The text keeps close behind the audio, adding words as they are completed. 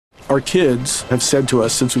Our kids have said to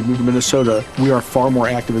us since we moved to Minnesota, we are far more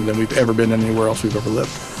active than we've ever been anywhere else we've ever lived.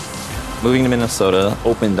 Moving to Minnesota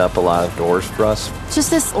opened up a lot of doors for us.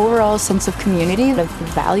 Just this overall sense of community, of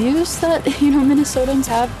values that, Minnesotans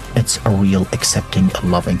have. It's a real accepting,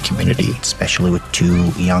 loving community, especially with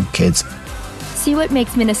 2 young kids. See what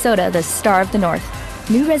makes Minnesota the star of the North.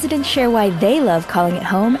 New residents share why they love calling it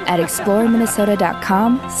home at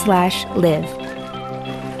exploreminnesota.com/live.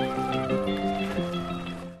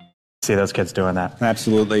 See those kids doing that.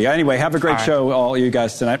 Absolutely. Anyway, have a great show, all you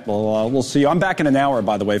guys, tonight. We'll see you. I'm back in an hour,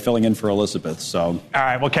 by the way, filling in for Elizabeth. So. All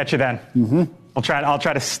right, we'll catch you then. Mm-hmm. I'll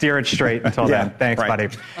try to steer it straight until then. Thanks, buddy.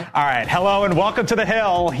 All right, hello and welcome to the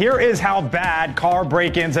Hill. Here is how bad car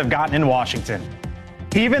break-ins have gotten in Washington.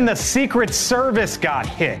 Even the Secret Service got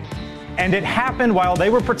hit. And it happened while they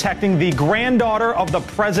were protecting the granddaughter of the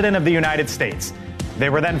President of the United States. They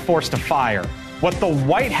were then forced to fire. What the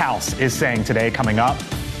White House is saying today coming up.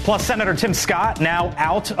 Plus, Senator Tim Scott now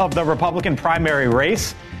out of the Republican primary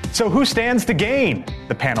race. So who stands to gain?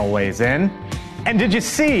 The panel weighs in. And did you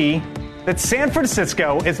see that San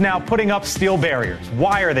Francisco is now putting up steel barriers?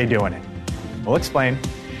 Why are they doing it? We'll explain.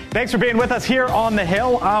 Thanks for being with us here on The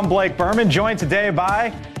Hill. I'm Blake Berman, joined today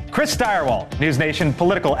by Chris Stirewalt, News Nation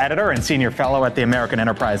political editor and senior fellow at the American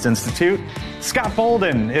Enterprise Institute. Scott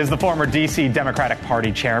Bolden is the former D.C. Democratic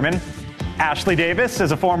Party chairman. Ashley Davis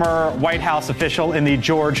is a former White House official in the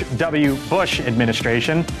George W. Bush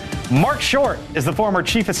administration. Mark Short is the former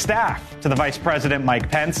chief of staff to the Vice President Mike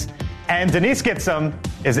Pence. And Denise Gitsham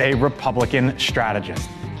is a Republican strategist.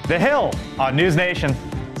 The Hill on News Nation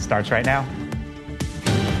starts right now.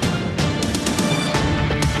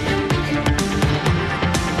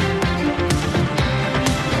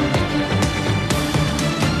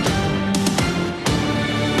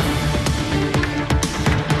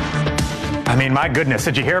 I mean, my goodness,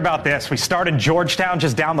 did you hear about this? We start in Georgetown,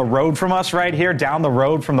 just down the road from us right here, down the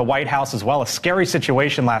road from the White House as well. A scary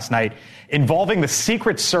situation last night involving the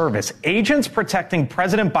Secret Service. Agents protecting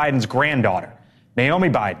President Biden's granddaughter, Naomi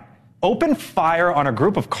Biden, opened fire on a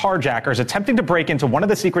group of carjackers attempting to break into one of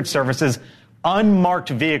the Secret Service's unmarked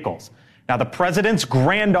vehicles. Now, the president's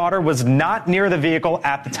granddaughter was not near the vehicle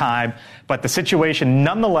at the time, but the situation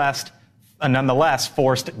nonetheless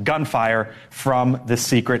forced gunfire from the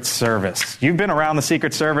Secret Service. You've been around the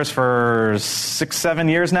Secret Service for 6-7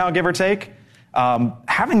 years now, give or take.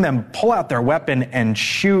 Having them pull out their weapon and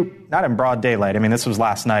shoot, not in broad daylight. I mean, this was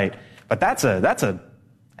last night, but that's an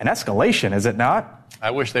escalation, is it not? I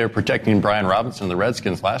wish they were protecting Brian Robinson and the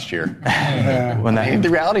Redskins last year. The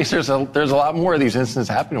reality is there's a lot more of these incidents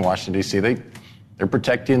happening in Washington, D.C. They're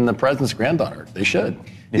protecting the president's granddaughter. They should.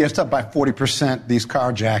 Yeah, it's up by 40%, these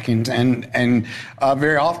carjackings, and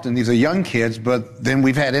very often these are young kids, but then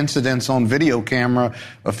we've had incidents on video camera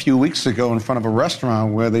a few weeks ago in front of a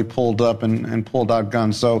restaurant where they pulled up and pulled out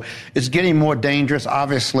guns. So it's getting more dangerous.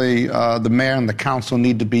 Obviously, the mayor and the council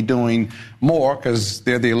need to be doing more because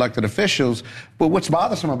they're the elected officials. But what's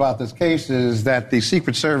bothersome about this case is that the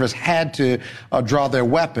Secret Service had to draw their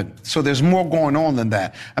weapon. So there's more going on than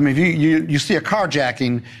that. I mean, if you see a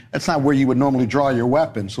carjacking, that's not where you would normally draw your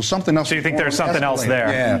weapon. So something else. So you think there's something else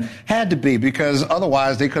there? Yeah, had to be, because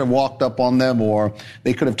otherwise they could have walked up on them or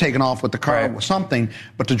they could have taken off with the car or something.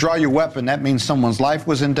 But to draw your weapon, that means someone's life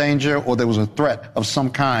was in danger or there was a threat of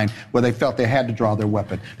some kind where they felt they had to draw their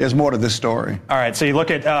weapon. There's more to this story. All right, so you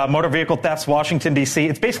look at motor vehicle thefts, Washington, D.C.,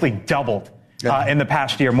 it's basically doubled. In the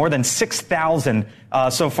past year, more than 6,000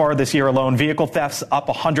 so far this year alone. Vehicle thefts up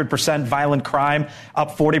 100%, violent crime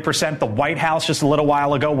up 40%. The White House just a little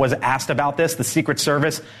while ago was asked about this. The Secret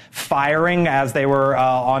Service firing as they were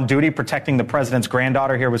on duty protecting the president's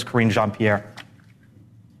granddaughter. Here was Karine Jean-Pierre.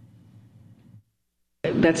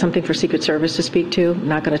 That's something for Secret Service to speak to. I'm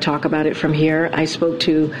not going to talk about it from here. I spoke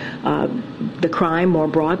to the crime more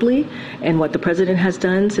broadly and what the president has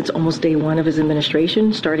done since almost day one of his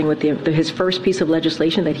administration, starting with his first piece of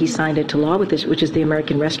legislation that he signed into law, which is the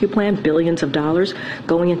American Rescue Plan, billions of dollars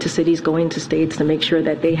going into cities, going into states to make sure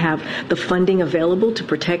that they have the funding available to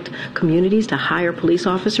protect communities, to hire police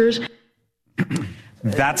officers.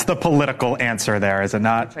 That's the political answer there, is it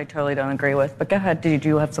not? Which I totally don't agree with. But go ahead. Did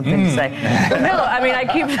you have something to say? No, I mean,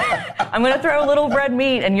 I'm going to throw a little red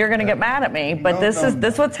meat and you're going to get mad at me. But this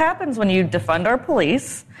is what happens when you defund our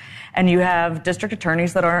police and you have district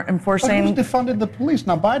attorneys that aren't enforcing. But who's defunded the police?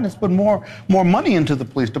 Now, Biden has put more money into the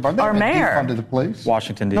police department. Our mayor. Defunded the police.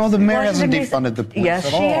 Washington, D.C. No, the mayor hasn't defunded the police yes, at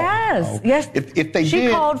she all. has. No. Yes, if they she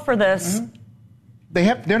did. called for this.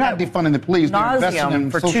 They're not defunding the police. They're investing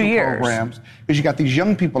in for social 2 years. programs because you got these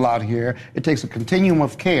young people out here. It takes a continuum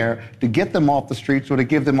of care to get them off the streets or to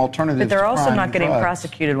give them alternatives. But they're to also crime not and getting drugs.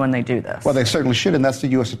 prosecuted when they do this. Well, they certainly should, and that's the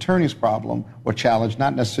U.S. Attorney's problem or challenge,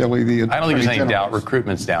 not necessarily the. I don't think there's any Attorney doubt General's.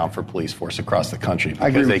 recruitment's down for police force across the country I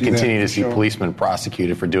agree because they with you continue there, to see sure. policemen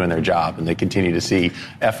prosecuted for doing their job, and they continue to see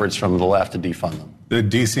efforts from the left to defund them. The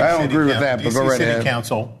DC I don't City agree with that, but DC go right City ahead.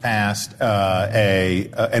 Council passed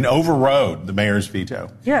and overrode the mayor's veto.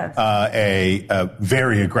 Yes. A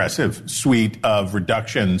very aggressive suite of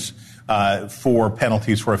reductions for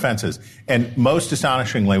penalties for offenses. And most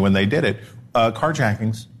astonishingly, when they did it,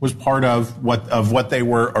 carjackings was part of what they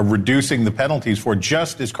were reducing the penalties for,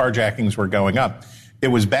 just as carjackings were going up. It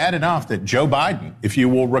was bad enough that Joe Biden, if you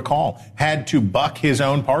will recall, had to buck his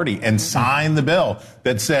own party and sign the bill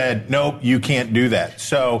that said, nope, you can't do that.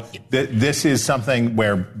 So this is something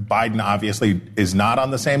where Biden obviously is not on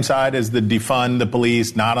the same side as the defund the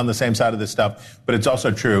police, not on the same side of this stuff. But it's also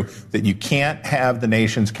true that you can't have the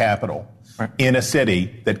nation's capital in a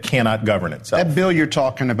city that cannot govern itself. That bill you're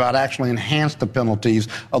talking about actually enhanced the penalties,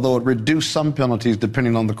 although it reduced some penalties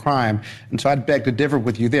depending on the crime. And so I'd beg to differ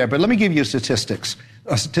with you there. But let me give you a statistic.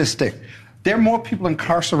 There are more people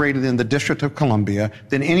incarcerated in the District of Columbia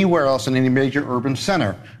than anywhere else in any major urban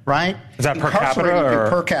center, right? Is that per capita or?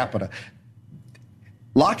 Per capita.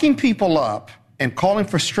 Locking people up and calling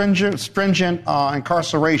for stringent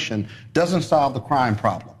incarceration doesn't solve the crime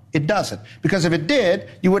problem. It doesn't. Because if it did,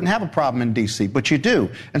 you wouldn't have a problem in D.C., but you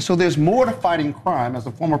do. And so there's more to fighting crime. As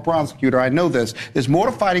a former prosecutor, I know this. There's more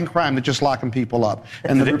to fighting crime than just locking people up.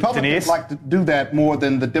 And the Republicans like to do that more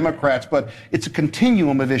than the Democrats, but it's a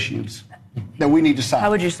continuum of issues that we need to solve. How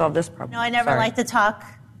would you solve this problem? No, I never like to talk.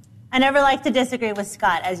 I never like to disagree with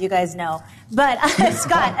Scott, as you guys know. But,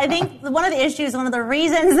 Scott, I think one of the issues, one of the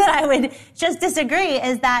reasons that I would just disagree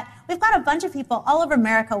is that we've got a bunch of people all over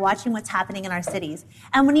America watching what's happening in our cities.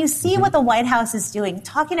 And when you see what the White House is doing,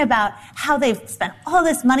 talking about how they've spent all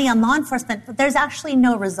this money on law enforcement, but there's actually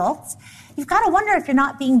no results, you've got to wonder if you're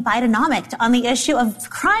not being Bidenomic on the issue of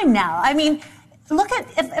crime now. I mean, look at,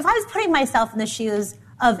 if I was putting myself in the shoes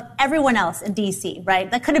of everyone else in D.C., right?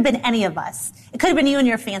 That could have been any of us. It could have been you in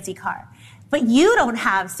your fancy car. But you don't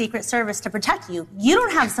have Secret Service to protect you. You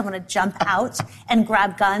don't have someone to jump out and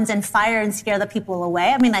grab guns and fire and scare the people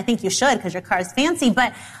away. I mean, I think you should because your car's fancy.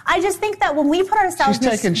 But I just think that when we put ourselves in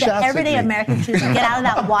the everyday American shoes and get out of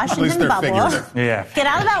that Washington bubble, get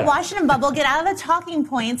out of that Washington bubble, get out of the talking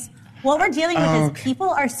points, what we're dealing with is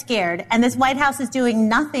people are scared, and this White House is doing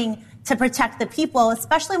nothing to protect the people,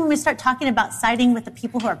 especially when we start talking about siding with the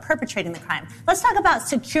people who are perpetrating the crime. Let's talk about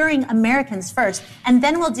securing Americans first, and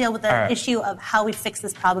then we'll deal with the issue of how we fix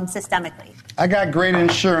this problem systemically. I got great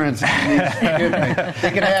insurance. They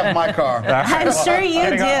can have my car. I'm sure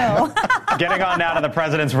you do. Getting on now to the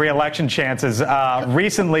president's re-election chances.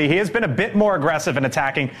 Recently, he has been a bit more aggressive in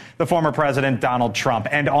attacking the former president, Donald Trump.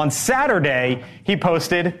 And on Saturday, he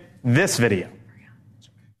posted this video.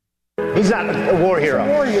 He's not a war hero. He's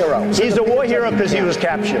a war hero. He's a war hero because he was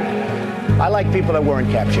captured. I like people that weren't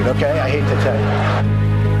captured, okay? I hate to tell you.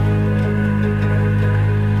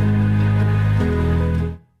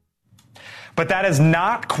 But that is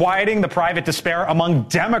not quieting the private despair among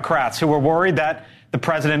Democrats who were worried that the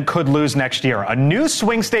president could lose next year. A new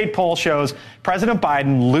swing state poll shows President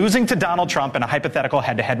Biden losing to Donald Trump in a hypothetical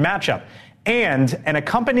head-to-head matchup. And an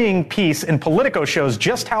accompanying piece in Politico shows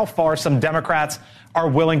just how far some Democrats are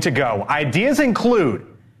willing to go. Ideas include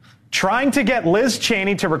trying to get Liz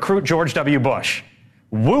Cheney to recruit George W. Bush,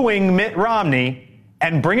 wooing Mitt Romney,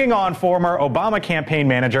 and bringing on former Obama campaign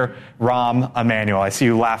manager Rahm Emanuel. I see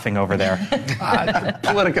you laughing over there.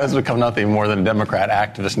 Politico has become nothing more than a Democrat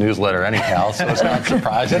activist newsletter anyhow, so it's not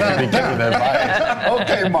surprising to be giving their advice.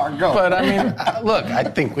 Okay, Mark, go. But, I mean, look, I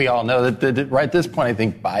think we all know that right at this point, I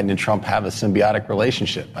think Biden and Trump have a symbiotic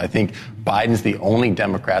relationship. I think Biden's the only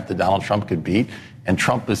Democrat that Donald Trump could beat, and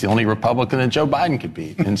Trump is the only Republican that Joe Biden could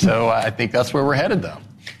beat. And so I think that's where we're headed, though.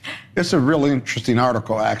 It's a really interesting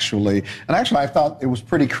article, actually. And actually, I thought it was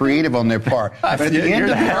pretty creative on their part. But at the end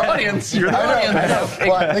of the audience. You're the audience.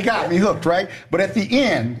 Well, they got me hooked, right? But at the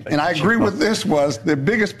end, and I agree with this, was the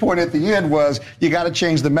biggest point at the end was you got to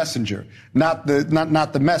change the messenger, not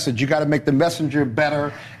the message. You got to make the messenger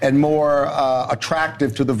better and more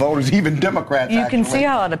attractive to the voters, even Democrats. You can see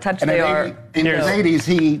how out of touch they are. In his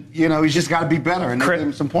 80s, he's just got to be better, and they gave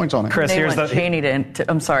him some points on it. Chris, here's Cheney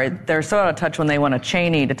I'm sorry, they're so out of touch when they want a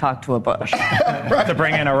Cheney to talk to a Bush. Right. To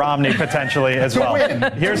bring in a Romney potentially as well.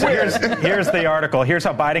 Here's the article. Here's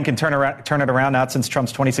how Biden can turn it around. Not since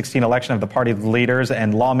Trump's 2016 election have the party leaders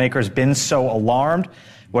and lawmakers been so alarmed.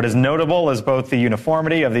 What is notable is both the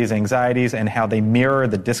uniformity of these anxieties and how they mirror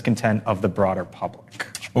the discontent of the broader public.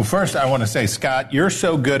 Well, first, I want to say, Scott, you're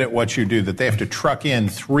so good at what you do that they have to truck in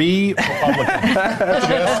 3 Republicans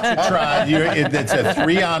just to try. It's a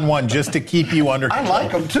 3-on-1 just to keep you under control. I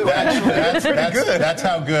like them, too. That's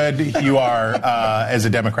how good you are as a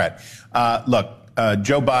Democrat. Look,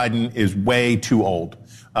 Joe Biden is way too old.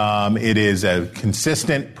 It is a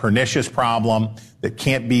consistent, pernicious problem that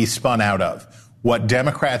can't be spun out of. What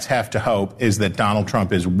Democrats have to hope is that Donald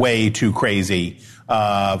Trump is way too crazy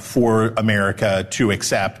for America to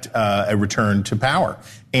accept a return to power.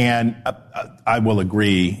 And I will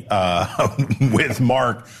agree with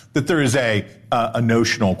Mark that there is a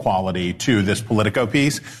notional quality to this Politico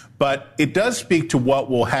piece. But it does speak to what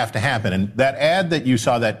will have to happen. And that ad that you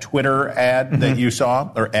saw, that Twitter ad that you saw,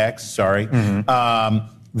 or X, sorry,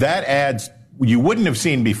 that ad you wouldn't have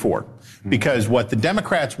seen before. Because what the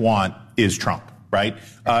Democrats want is Trump. Right?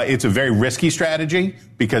 It's a very risky strategy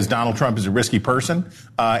because Donald Trump is a risky person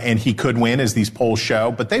and he could win, as these polls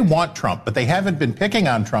show. But they want Trump. But they haven't been picking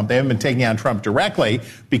on Trump. They haven't been taking on Trump directly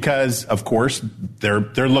because, of course, they're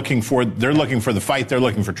looking for the fight. They're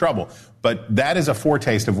looking for trouble. But that is a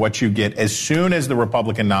foretaste of what you get as soon as the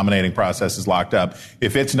Republican nominating process is locked up.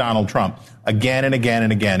 If it's Donald Trump, again and again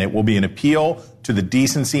and again, it will be an appeal to the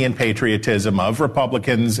decency and patriotism of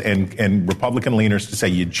Republicans and Republican leaners to say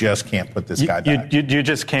you just can't put this guy back. You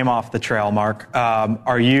just came off the trail, Mark.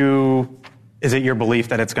 Is it your belief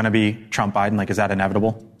that it's going to be Trump Biden? Like, is that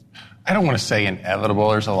inevitable? I don't want to say inevitable.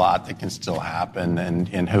 There's a lot that can still happen,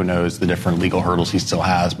 and who knows the different legal hurdles he still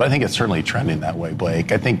has. But I think it's certainly trending that way,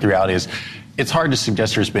 Blake. I think the reality is it's hard to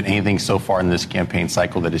suggest there's been anything so far in this campaign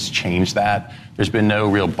cycle that has changed that. There's been no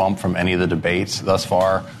real bump from any of the debates thus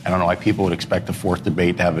far. I don't know why people would expect the 4th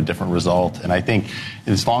debate to have a different result. And I think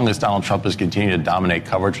as long as Donald Trump is continuing to dominate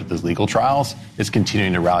coverage with his legal trials, it's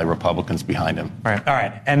continuing to rally Republicans behind him. All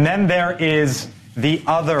right. And then there is the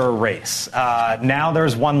other race. Now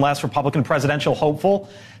there's one less Republican presidential hopeful.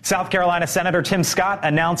 South Carolina Senator Tim Scott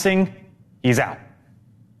announcing he's out.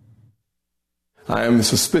 I am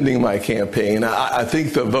suspending my campaign. I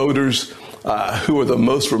think the voters who are the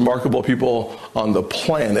most remarkable people on the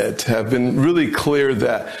planet have been really clear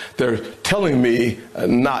that they're telling me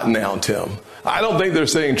not now, Tim. I don't think they're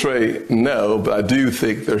saying, Trey, no, but I do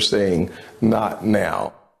think they're saying not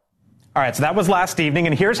now. All right, so that was last evening,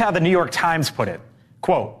 and here's how the New York Times put it.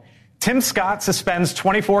 Quote, Tim Scott suspends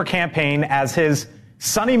 24 campaign as his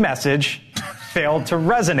sunny message failed to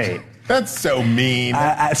resonate. That's so mean.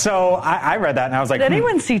 I read that and I was like, did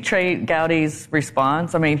anyone see Trey Gowdy's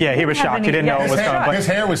response? I mean, yeah, he was shocked. He didn't know what was going on. His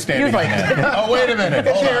hair was standing on end. Oh, wait a minute.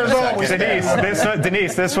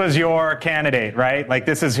 Denise, this was your candidate, right? Like,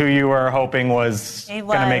 this is who you were hoping was going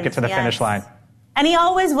to make it to the finish line. And he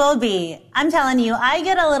always will be. I'm telling you, I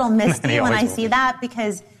get a little misty when I see that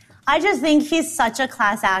because I just think he's such a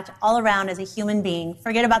class act all around as a human being.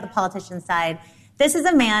 Forget about the politician side. This is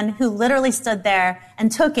a man who literally stood there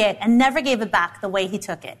and took it and never gave it back the way he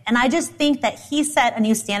took it. And I just think that he set a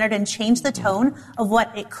new standard and changed the tone of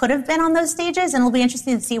what it could have been on those stages. And it'll be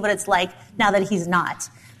interesting to see what it's like now that he's not.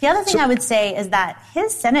 The other thing I would say is that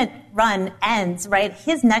his Senate run ends, right?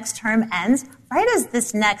 His next term ends right as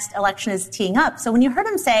this next election is teeing up. So when you heard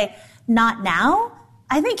him say, not now,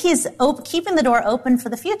 I think he's keeping the door open for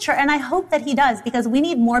the future. And I hope that he does, because we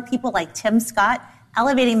need more people like Tim Scott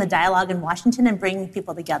elevating the dialogue in Washington and bringing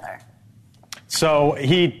people together. So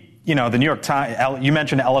the New York Times, you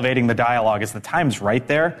mentioned elevating the dialogue. Is the Times right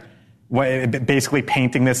there? Basically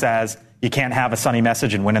painting this as you can't have a sunny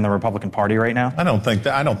message and win in the Republican Party right now? I don't think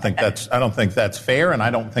that's fair, and I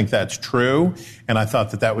don't think that's true. And I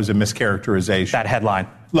thought that was a mischaracterization. That headline.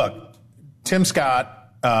 Look, Tim Scott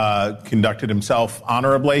conducted himself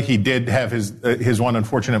honorably. He did have his one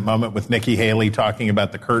unfortunate moment with Nikki Haley talking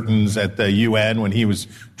about the curtains at the UN when he was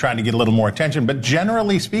trying to get a little more attention. But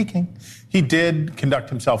generally speaking, he did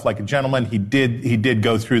conduct himself like a gentleman. He did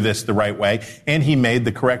go through this the right way, and he made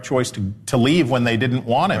the correct choice to leave when they didn't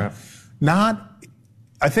want him. Right.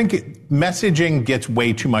 I think messaging gets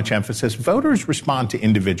way too much emphasis. Voters respond to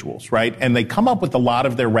individuals, right? And they come up with a lot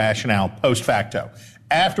of their rationale post facto.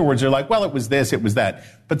 Afterwards, they're like, well, it was this, it was that.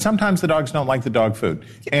 But sometimes the dogs don't like the dog food.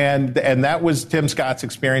 And that was Tim Scott's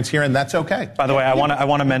experience here, and that's okay. By the way, I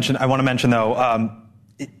want to mention though,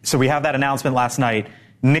 so we have that announcement last night.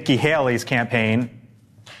 Nikki Haley's campaign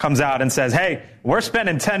comes out and says, hey, we're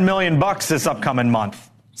spending $10 million this upcoming month.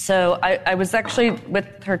 So I was actually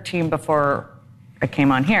with her team before I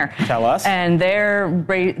came on here. Tell us. And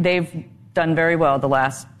they've done very well the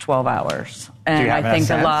last 12 hours. And do you have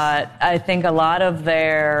I think a lot of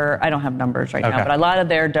their, I don't have numbers right now, but a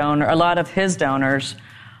lot of his donors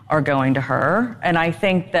are going to her. And I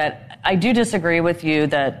think that I do disagree with you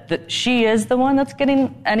that she is the one that's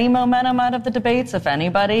getting any momentum out of the debates, if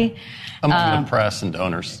anybody. Among the press and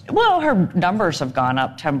donors. Well, her numbers have gone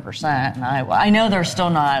up 10% in Iowa. I know they're still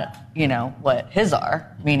not, what his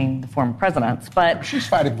are, meaning the former president's, but... She's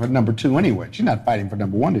fighting for number 2 anyway. She's not fighting for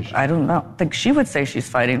number 1 this year. I don't know. I think she would say she's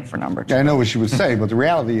fighting for number 2. Yeah, I know what she would say, but the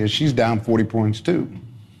reality is she's down 40 points too.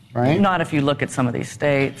 Right? Not if you look at some of these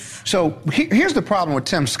states. So here's the problem with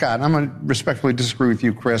Tim Scott. I'm going to respectfully disagree with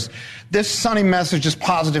you, Chris. This sunny message, this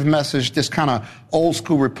positive message, this kind of old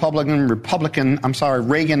school Reagan-esque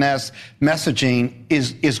messaging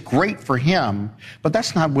is great for him, but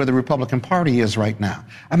that's not where the Republican Party is right now.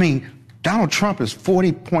 I mean, Donald Trump is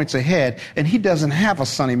 40 points ahead, and he doesn't have a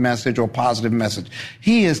sunny message or positive message.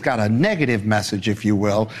 He has got a negative message, if you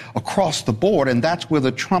will, across the board, and that's where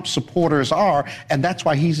the Trump supporters are, and that's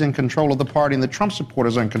why he's in control of the party, and the Trump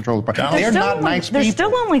supporters are in control of the party. They're not nice people. There's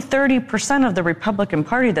still only 30% of the Republican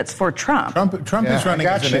Party that's for Trump. Trump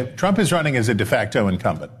is running as a de facto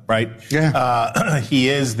incumbent, right? Yeah. He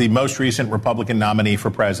is the most recent Republican nominee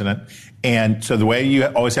for president. And so the way you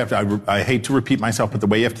always have to, I hate to repeat myself, but the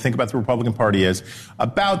way you have to think about the Republican Party is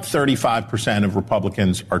about 35% of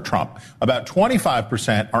Republicans are Trump. About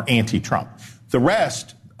 25% are anti-Trump. The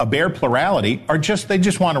rest, a bare plurality, they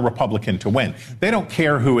just want a Republican to win. They don't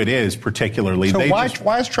care who it is particularly. So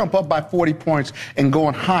why is Trump up by 40 points and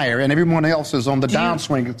going higher, and everyone else is on the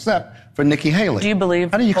downswing except for Nikki Haley? Do you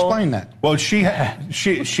believe? How do you explain that? Well, she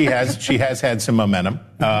has had some momentum.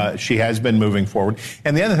 She has been moving forward.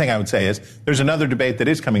 And the other thing I would say is there's another debate that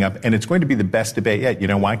is coming up, and it's going to be the best debate yet. You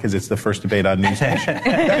know why? Because it's the first debate on News Nation. It's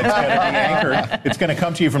going to be anchored. It's going to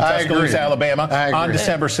come to you from Tuscaloosa, Alabama, on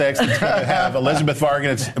December 6th. It's going to have Elizabeth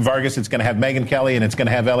Vargas. It's going to have Megyn Kelly, and it's going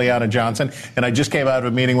to have Eliana Johnson. And I just came out of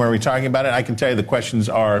a meeting where we were talking about it. I can tell you the questions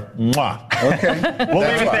are mwah. Okay. We'll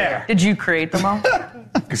leave it there. Did you create them all?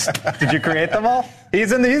 Did you create them all? No, I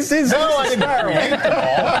didn't create them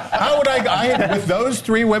all. How would I with those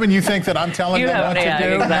 3 women, you think that I'm telling them what to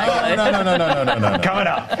do? Exactly. No. Coming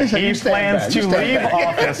up, he plans to leave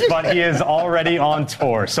office, but he is already on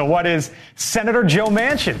tour. So what is Senator Joe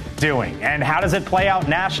Manchin doing, and how does it play out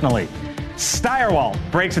nationally? Steyerwalt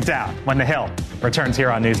breaks it down when The Hill returns here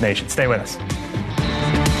on News Nation. Stay with us.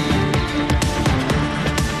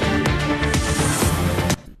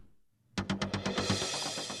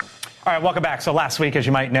 All right, welcome back. So last week, as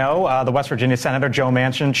you might know, the West Virginia Senator Joe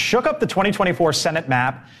Manchin shook up the 2024 Senate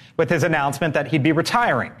map with his announcement that he'd be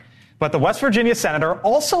retiring. But the West Virginia senator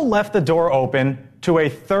also left the door open to a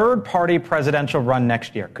third-party presidential run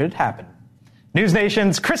next year. Could it happen? News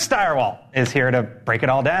Nation's Chris Steyerwalt is here to break it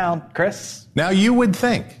all down. Chris? Now, you would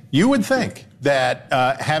think that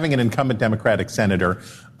having an incumbent Democratic senator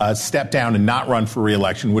step down and not run for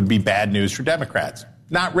re-election would be bad news for Democrats.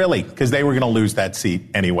 Not really, because they were going to lose that seat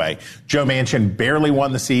anyway. Joe Manchin barely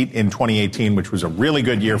won the seat in 2018, which was a really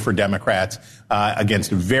good year for Democrats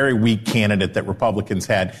against a very weak candidate that Republicans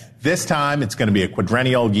had. This time, it's going to be a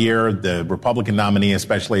quadrennial year. The Republican nominee,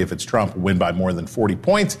 especially if it's Trump, will win by more than 40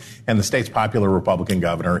 points. And the state's popular Republican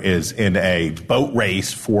governor is in a boat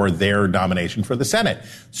race for their nomination for the Senate.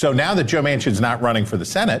 So now that Joe Manchin's not running for the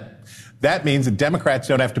Senate, that means that Democrats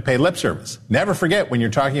don't have to pay lip service. Never forget, when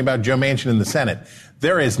you're talking about Joe Manchin in the Senate,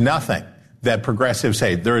 there is nothing that progressives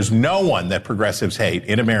hate. There is no one that progressives hate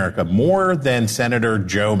in America more than Senator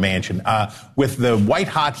Joe Manchin. With the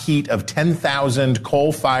white-hot heat of 10,000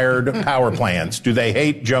 coal-fired power plants, do they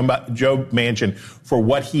hate Joe Manchin for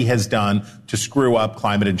what he has done to screw up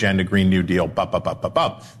climate agenda, Green New Deal,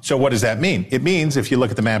 So what does that mean? It means, if you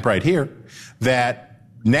look at the map right here, that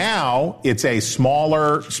now it's a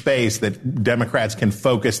smaller space that Democrats can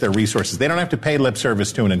focus their resources. They don't have to pay lip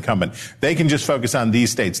service to an incumbent. They can just focus on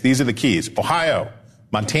these states. These are the keys: Ohio,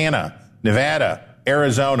 Montana, Nevada,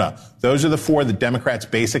 Arizona. Those are the 4 that Democrats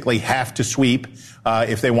basically have to sweep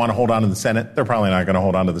if they want to hold on to the Senate. They're probably not going to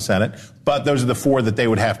hold on to the Senate, but those are the 4 that they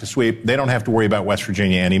would have to sweep. They don't have to worry about West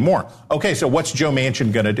Virginia anymore. Okay, so what's Joe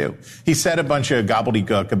Manchin going to do? He said a bunch of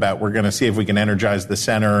gobbledygook about we're going to see if we can energize the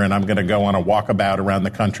center, and I'm going to go on a walkabout around the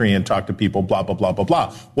country and talk to people, blah, blah, blah, blah,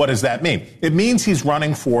 blah. What does that mean? It means he's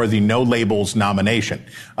running for the No Labels nomination.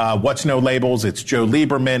 What's No Labels? It's Joe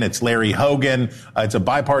Lieberman. It's Larry Hogan. It's a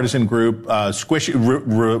bipartisan group,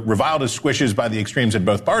 reviled as squishes by the extremes in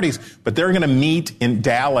both parties, but they're going to meet in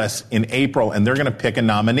Dallas in April, and they're going to pick a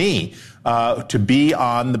nominee to be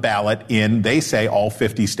on the ballot in, they say, all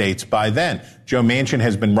 50 states by then. Joe Manchin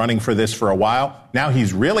has been running for this for a while. Now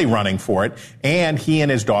he's really running for it, and he and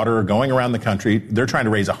his daughter are going around the country. They're trying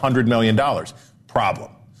to raise $100 million.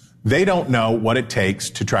 Problem. They don't know what it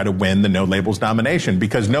takes to try to win the No Labels nomination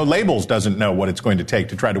because No Labels doesn't know what it's going to take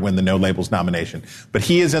to try to win the No Labels nomination. But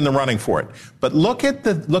he is in the running for it. But look at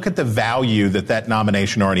the value that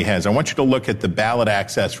nomination already has. I want you to look at the ballot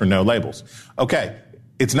access for No Labels. Okay,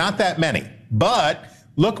 it's not that many, but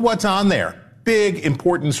look what's on there. Big,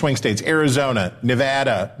 important swing states, Arizona,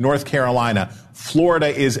 Nevada, North Carolina. Florida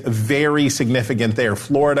is very significant there.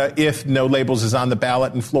 Florida, if No Labels is on the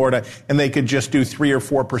ballot in Florida and they could just do 3 or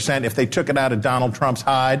 4%, if they took it out of Donald Trump's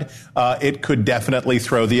hide, it could definitely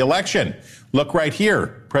throw the election. Look right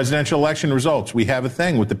here, presidential election results. We have a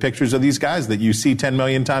thing with the pictures of these guys that you see 10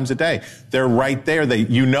 million times a day. They're right there.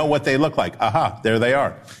 You know what they look like. Aha, there they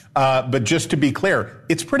are. But just to be clear,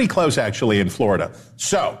 it's pretty close actually in Florida.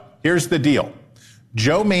 So here's the deal.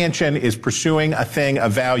 Joe Manchin is pursuing a thing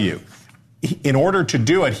of value. In order to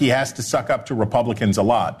do it, he has to suck up to Republicans a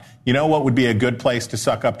lot. You know what would be a good place to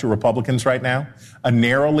suck up to Republicans right now? A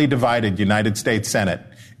narrowly divided United States Senate,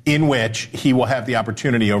 in which he will have the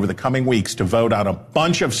opportunity over the coming weeks to vote on a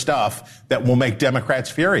bunch of stuff that will make Democrats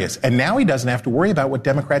furious. And now he doesn't have to worry about what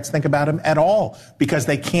Democrats think about him at all because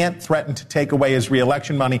they can't threaten to take away his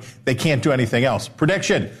reelection money. They can't do anything else.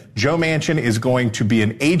 Prediction, Joe Manchin is going to be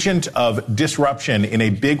an agent of disruption in a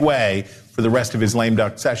big way for the rest of his lame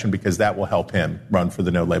duck session because that will help him run for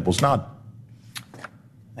the No Labels nod.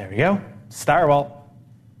 There we go. Stirewalt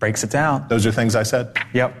breaks it down. Those are things I said?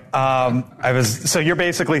 Yep. So you're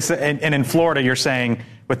basically, and in Florida, you're saying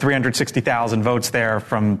with 360,000 votes there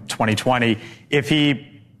from 2020, if he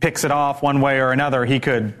picks it off one way or another, he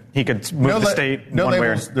could move the state one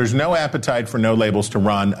way. There's no appetite for No Labels to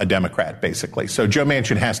run a Democrat, basically. So Joe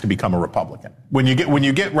Manchin has to become a Republican. When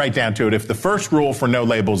you get right down to it, if the first rule for No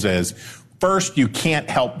Labels is, first, you can't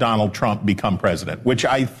help Donald Trump become president, which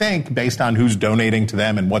I think, based on who's donating to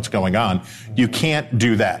them and what's going on, you can't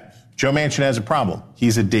do that. Joe Manchin has a problem.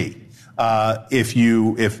 He's a D.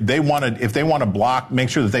 If they want to make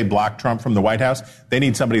sure that they block Trump from the White House, they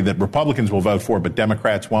need somebody that Republicans will vote for, but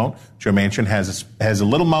Democrats won't. Joe Manchin has a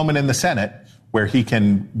little moment in the Senate where he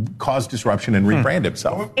can cause disruption and rebrand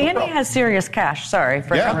himself. And he has serious cash. Sorry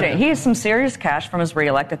for interrupting. He has some serious cash from his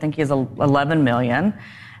reelect. I think he has $11 million.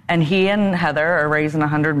 And he and Heather are raising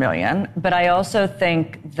 $100 million. But I also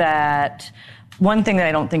think that one thing that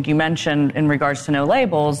I don't think you mentioned in regards to No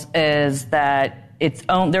Labels is that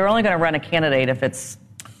they're only going to run a candidate if it's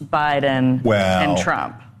Biden and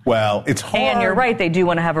Trump. Well, it's hard. And you're right, they do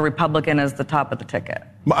want to have a Republican as the top of the ticket.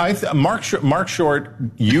 Mark Short,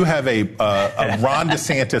 you have a Ron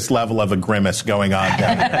DeSantis level of a grimace going on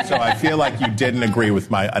there. So I feel like you didn't agree with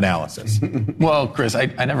my analysis. Well, Chris, I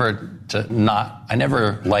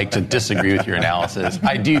never like to disagree with your analysis.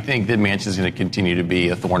 I do think that Manchin is going to continue to be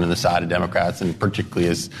a thorn in the side of Democrats, and particularly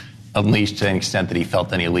as unleashed to an extent that he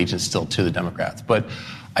felt any allegiance still to the Democrats. But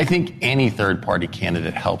I think any third-party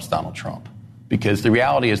candidate helps Donald Trump. Because the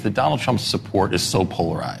reality is that Donald Trump's support is so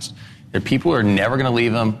polarized. There are people who are never going to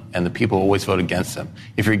leave him, and the people who always vote against him.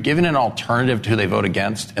 If you're given an alternative to who they vote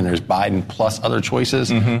against, and there's Biden plus other choices,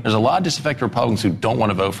 there's a lot of disaffected Republicans who don't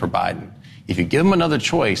want to vote for Biden. If you give them another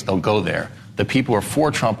choice, they'll go there. The people who are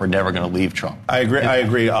for Trump are never going to leave Trump. I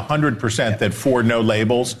agree 100% that for No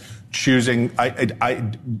Labels, choosing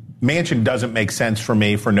Manchin doesn't make sense for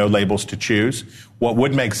me for No Labels to choose. What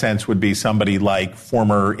would make sense would be somebody like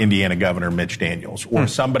former Indiana Governor Mitch Daniels or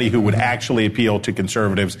somebody who would actually appeal to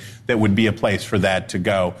conservatives that would be a place for that to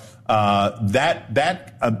go.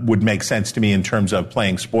 That would make sense to me in terms of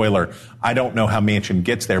playing spoiler. I don't know how Manchin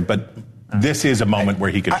gets there, but this is a moment where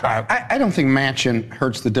he could try. I don't think Manchin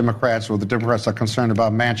hurts the Democrats or the Democrats are concerned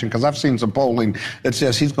about Manchin because I've seen some polling that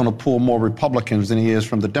says he's going to pull more Republicans than he is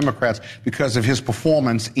from the Democrats because of his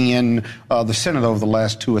performance in the Senate over the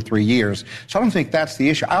last 2 or 3 years. So I don't think that's the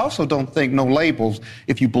issue. I also don't think No Labels,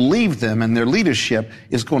 if you believe them and their leadership,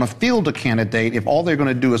 is going to field a candidate if all they're going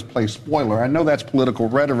to do is play spoiler. I know that's political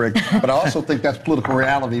rhetoric, but I also think that's political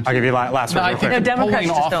reality, too. I'll give you last word. I think the polling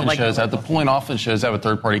often shows that. The polling often shows that with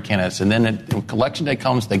third-party candidates, and then when election day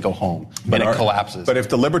comes, they go home, and it collapses. But if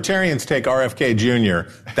the Libertarians take RFK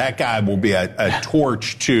Jr., that guy will be a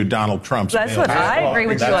torch to Donald Trump's. That's what I agree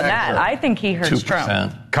with you on that. I think he hurts 2%.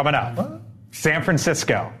 Trump. Coming up, San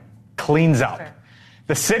Francisco cleans up.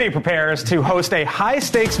 The city prepares to host a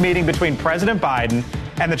high-stakes meeting between President Biden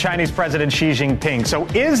and the Chinese President Xi Jinping. So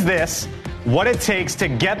is this what it takes to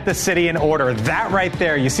get the city in order? That right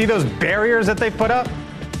there. You see those barriers that they put up?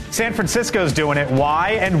 San Francisco's doing it.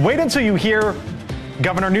 Why? And wait until you hear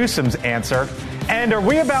Governor Newsom's answer. And are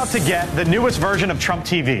we about to get the newest version of Trump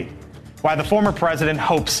TV? Why the former president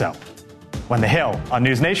hopes so. When The Hill on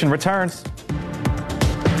News Nation returns.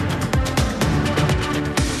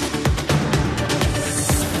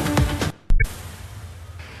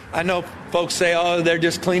 I know folks say, oh, they're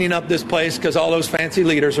just cleaning up this place because all those fancy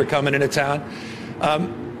leaders are coming into town.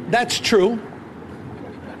 That's true,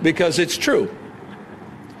 because it's true.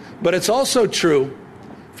 But it's also true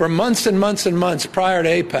for months and months and months prior to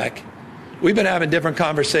APEC, we've been having different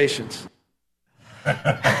conversations.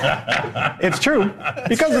 It's true,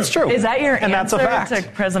 because it's true. Is that your and answer that's a fact.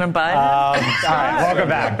 to President Biden? All right, welcome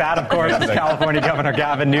back. That, of course, is California Governor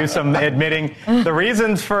Gavin Newsom admitting the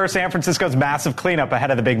reasons for San Francisco's massive cleanup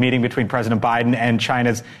ahead of the big meeting between President Biden and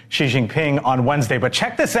China's Xi Jinping on Wednesday. But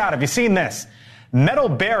check this out. Have you seen this? Metal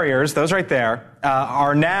barriers, those right there,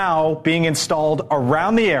 are now being installed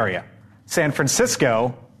around the area. San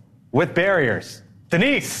Francisco with barriers.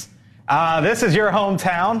 Denise, this is your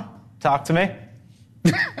hometown. Talk to me.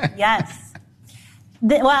 Yes.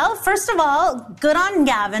 Well, first of all, good on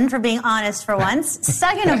Gavin for being honest for once.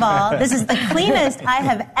 Second of all, this is the cleanest I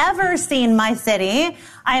have ever seen my city.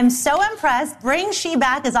 I am so impressed. Bring Xi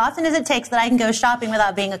back as often as it takes that I can go shopping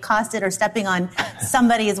without being accosted or stepping on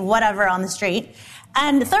somebody's whatever on the street.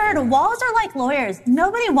 And third, walls are like lawyers.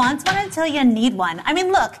 Nobody wants one until you need one. I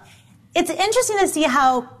mean, look, it's interesting to see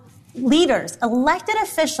how leaders, elected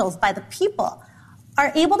officials by the people,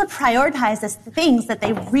 are able to prioritize the things that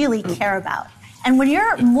they really care about. And when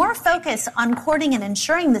you're more focused on courting and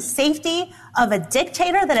ensuring the safety of a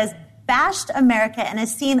dictator that has bashed America and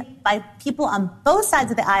is seen by people on both sides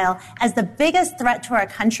of the aisle as the biggest threat to our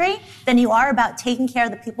country than you are about taking care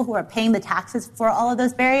of the people who are paying the taxes for all of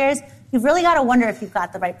those barriers, you've really got to wonder if you've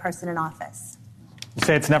got the right person in office. You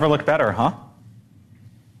say it's never looked better, huh?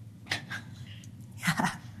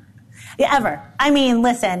 Yeah, ever. I mean,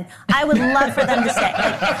 listen, I would love for them to stay.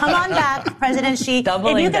 Like, come on back, President Xi. If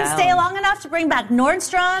you can stay long enough to bring back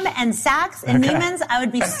Nordstrom and Saks and Neiman's, I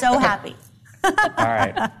would be so happy. All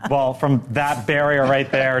right. Well, from that barrier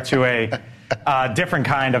right there to a different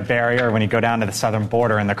kind of barrier when you go down to the southern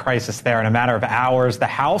border and the crisis there, in a matter of hours, the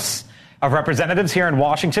House of Representatives here in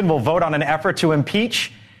Washington will vote on an effort to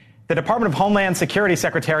impeach the Department of Homeland Security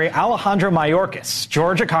Secretary Alejandro Mayorkas.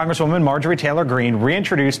 Georgia Congresswoman Marjorie Taylor Greene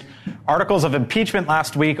reintroduced articles of impeachment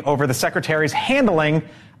last week over the secretary's handling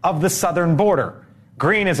of the southern border.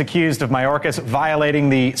 Greene is accused of Mayorkas violating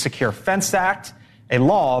the Secure Fence Act, a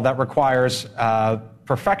law that requires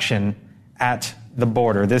perfection at the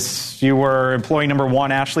border. You were employee number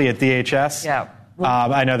one, Ashley, at DHS. Yeah.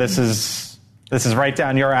 I know this is right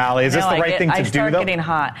down your alley. Is this the right thing to do, though? I start getting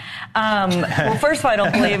hot. Well, first of all, I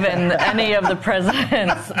don't believe in any of the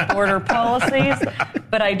president's border policies,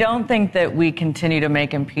 but I don't think that we continue to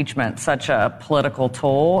make impeachment such a political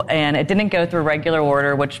tool. And it didn't go through regular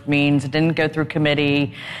order, which means it didn't go through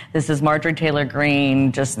committee. This is Marjorie Taylor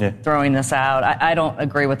Greene just throwing this out. I don't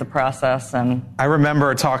agree with the process. And I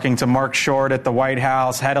remember talking to Mark Short at the White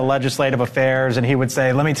House, head of legislative affairs, and he would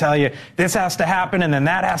say, let me tell you, this has to happen, and then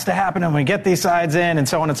that has to happen, and we get these sides in, and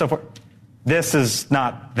so on and so forth. This is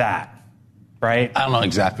not that, right? I don't know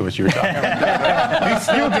exactly what you were talking about. He's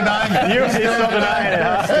still denying it. You're still denying it,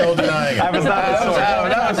 huh? Still denying it. I was not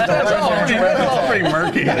That's all pretty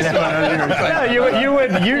murky. No, you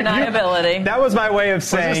would. Deniability. That was my way of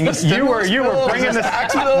saying you were bringing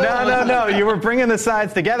the No. You were bringing the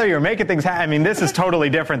sides together. You were making things happen. I mean, this is totally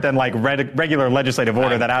different than like regular legislative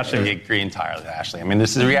order that Ashley. I agree entirely, Ashley. I mean,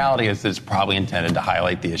 the reality is that it's probably intended to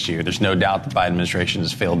highlight the issue. There's no doubt the Biden administration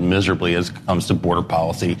has failed miserably as it comes to border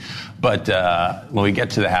policy. But when we get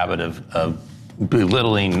to the habit of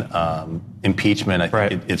belittling impeachment, I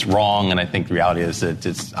think it's wrong, and I think the reality is that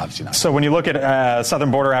it's obviously not. So when you look at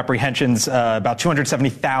southern border apprehensions, about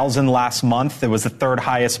 270,000 last month. It was the third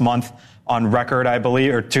highest month on record, I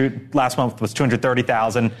believe, last month was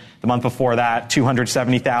 230,000. The month before that,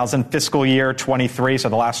 270,000. Fiscal year 23, so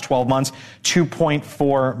the last 12 months,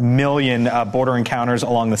 2.4 million border encounters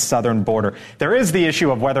along the southern border. There is the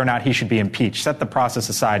issue of whether or not he should be impeached. Set the process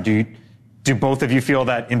aside. Do both of you feel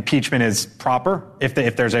that impeachment is proper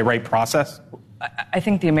if there's a right process? I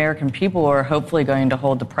think the American people are hopefully going to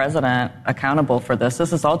hold the president accountable for this.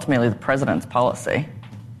 This is ultimately the president's policy.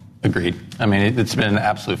 Agreed. I mean, it's been an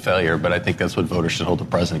absolute failure, but I think that's what voters should hold the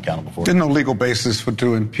president accountable for. There's no legal basis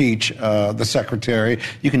to impeach the secretary.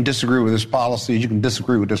 You can disagree with his policies, you can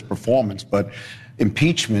disagree with his performance, but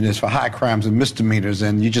impeachment is for high crimes and misdemeanors,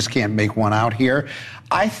 and you just can't make one out here.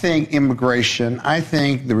 I think I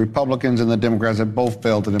think the Republicans and the Democrats have both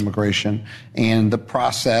failed at immigration and the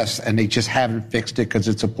process, and they just haven't fixed it because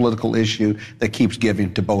it's a political issue that keeps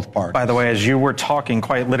giving to both parties. By the way, as you were talking,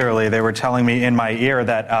 quite literally, they were telling me in my ear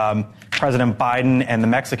that President Biden and the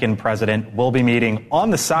Mexican president will be meeting on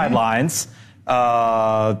the sidelines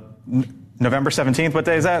November 17th, what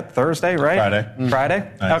day is that? Thursday, right? Friday.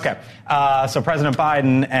 Friday? Nice. Okay. So President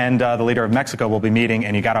Biden and the leader of Mexico will be meeting,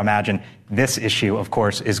 and you got to imagine this issue, of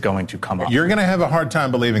course, is going to come up. You're going to have a hard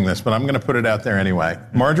time believing this, but I'm going to put it out there anyway.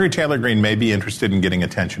 Marjorie Taylor Greene may be interested in getting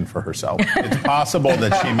attention for herself. It's possible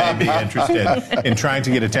that she may be interested in trying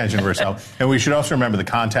to get attention for herself. And we should also remember the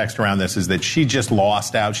context around this is that she just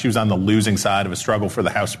lost out. She was on the losing side of a struggle for the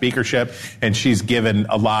House speakership, and she's given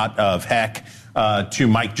a lot of heck to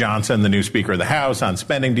Mike Johnson, the new Speaker of the House, on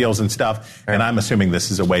spending deals and stuff. And I'm assuming this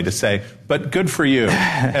is a way to say, but good for you,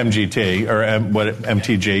 MGT, or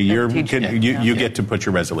MTG. You get to put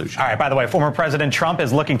your resolution. All right, by the way, former President Trump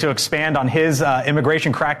is looking to expand on his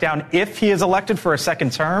immigration crackdown if he is elected for a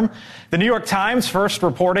second term. The New York Times first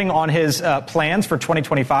reporting on his plans for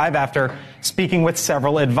 2025 after speaking with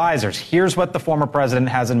several advisors. Here's what the former president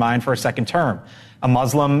has in mind for a second term. A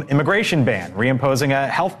Muslim immigration ban, reimposing a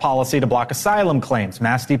health policy to block asylum claims,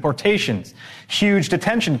 mass deportations, huge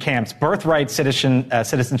detention camps, birthright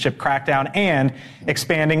citizenship crackdown, and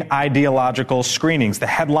expanding ideological screenings. The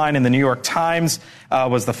headline in the New York Times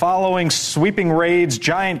was the following: sweeping raids,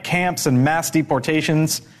 giant camps, and mass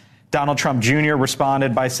deportations. Donald Trump Jr.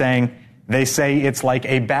 responded by saying, they say it's like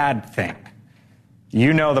a bad thing.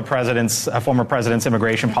 You know the former president's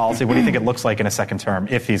immigration policy. What do you think it looks like in a second term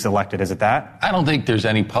if he's elected? Is it that? I don't think there's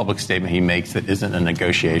any public statement he makes that isn't a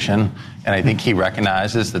negotiation. And I think he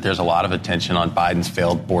recognizes that there's a lot of attention on Biden's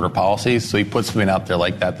failed border policies. So he puts something out there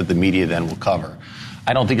like that the media then will cover.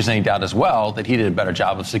 I don't think there's any doubt as well that he did a better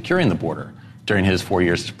job of securing the border during his 4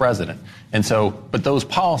 years as president. And so, but those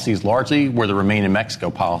policies largely were the Remain in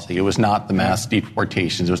Mexico policy. It was not the mass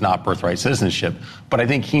deportations. It was not birthright citizenship. But I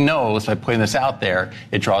think he knows by putting this out there,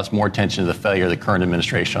 it draws more attention to the failure of the current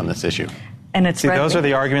administration on this issue. And it's those are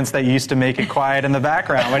the arguments that used to make it quiet in the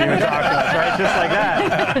background when you would talk to us, right? Just like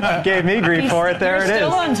that. Gave me grief for it. There it is.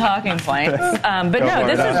 Still on talking points. But no,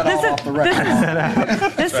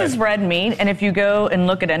 this is red meat. And if you go and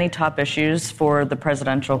look at any top issues for the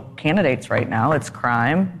presidential candidates right now, it's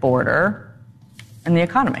crime, border, and the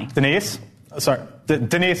economy. Denise? Sorry.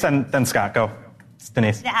 Denise and then Scott. Go.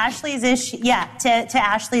 Denise. To Ashley's issue, to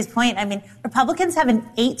Ashley's point, I mean, Republicans have an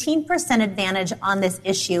 18% advantage on this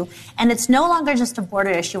issue, and it's no longer just a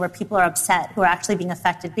border issue where people are upset who are actually being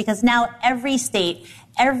affected, because now every state,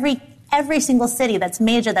 every single city that's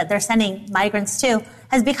major that they're sending migrants to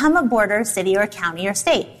has become a border city or county or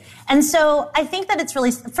state. And so I think that it's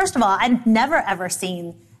really, first of all, I've never ever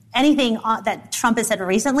seen anything that Trump has said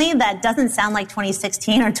recently that doesn't sound like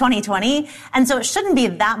 2016 or 2020. And so it shouldn't be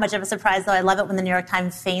that much of a surprise, though I love it when the New York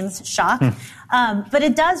Times feigns shock. But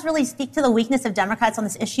it does really speak to the weakness of Democrats on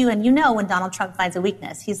this issue. And you know when Donald Trump finds a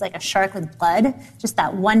weakness, he's like a shark with blood, just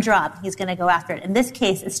that one drop, he's going to go after it. In this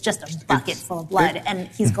case, it's just a bucket full of blood, and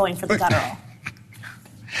he's going for the guttural.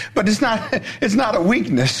 But it's not a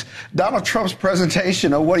weakness. Donald Trump's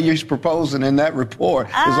presentation of what he's proposing in that report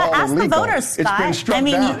is all ask illegal. The voters, Scott. It's been struck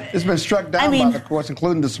down. It's been struck down by the courts,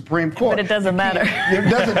 including the Supreme Court. But it doesn't matter. It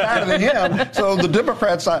doesn't matter to him. So the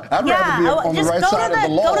Democrats, I'd rather be on the right side of the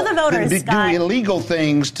law go to the voters, than Scott. do illegal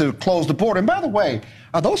things to close the border. And by the way,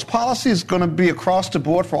 are those policies going to be across the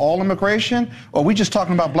board for all immigration? Or are we just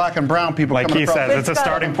talking about black and brown people? Like he says, it's a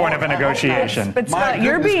starting point of a negotiation. But Scott,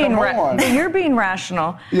 you're being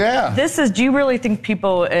rational. Yeah. Do you really think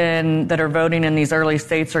people that are voting in these early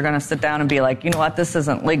states are going to sit down and be like, you know what, this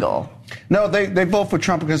isn't legal? No, they vote for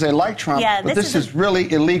Trump because they like Trump. Yeah, but this is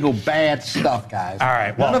really illegal, bad stuff, guys. All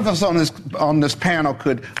right. Well, none of us on this panel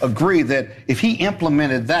could agree that if he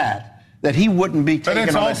implemented that he wouldn't be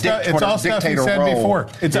taking on a dictator role. It's all stuff he said before.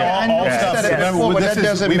 It's all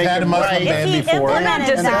stuff. We've had a Muslim ban before. I'm not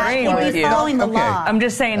disagreeing with you. Following the law. I'm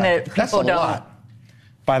just saying that people don't.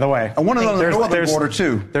 By the the I want to know the northern border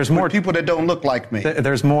too. There's more people that don't look like me.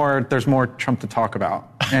 There's more Trump to talk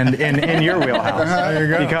about, and in your wheelhouse. There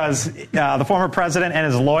you go. Because the former president and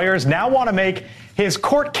his lawyers now want to make his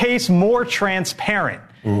court case more transparent.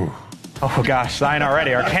 Ooh. Oh, gosh, sign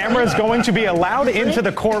already. Are cameras going to be allowed into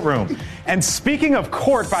the courtroom? And speaking of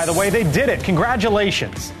court, by the way, they did it.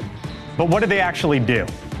 Congratulations. But what did they actually do?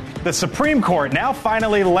 The Supreme Court now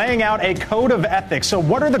finally laying out a code of ethics. So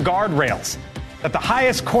what are the guardrails that the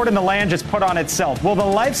highest court in the land just put on itself? Will the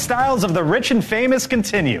lifestyles of the rich and famous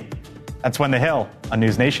continue? That's when The Hill on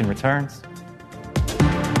News Nation returns.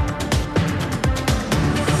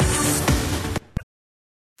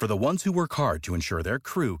 For the ones who work hard to ensure their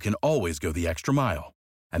crew can always go the extra mile,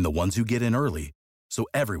 and the ones who get in early so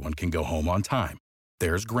everyone can go home on time,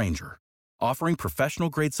 there's Grainger, offering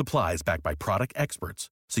professional-grade supplies backed by product experts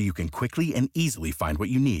so you can quickly and easily find what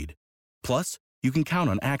you need. Plus, you can count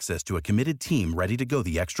on access to a committed team ready to go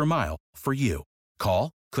the extra mile for you. Call,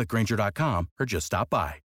 Click Grainger.com or just stop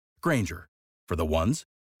by. Grainger, for the ones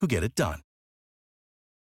who get it done.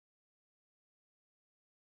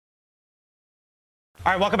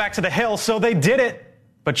 All right, welcome back to The Hill. So they did it,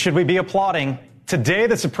 but should we be applauding? Today,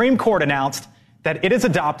 the Supreme Court announced that it is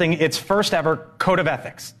adopting its first ever code of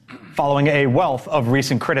ethics, following a wealth of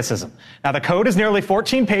recent criticism. Now, the code is nearly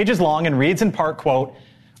 14 pages long and reads in part, quote,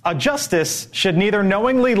 "A justice should neither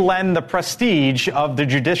knowingly lend the prestige of the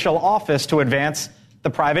judicial office to advance the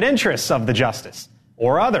private interests of the justice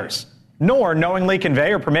or others, nor knowingly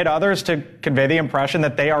convey or permit others to convey the impression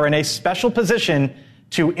that they are in a special position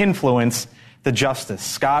to influence the justice."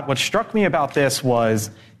 Scott, what struck me about this was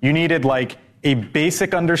you needed like a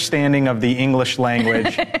basic understanding of the English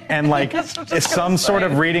language and like some sort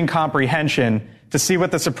of reading comprehension to see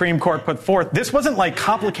what the Supreme Court put forth. This wasn't like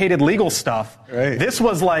complicated legal stuff. Right. This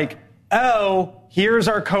was like, oh, here's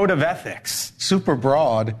our code of ethics. Super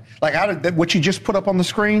broad. Like what you just put up on the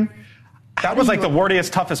screen? That was like the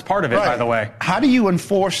wordiest, toughest part of it, by the way. How do you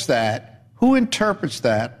enforce that? Who interprets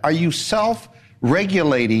that? Are you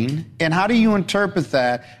self-regulating? And how do you interpret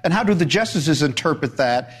that? And how do the justices interpret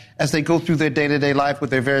that as they go through their day-to-day life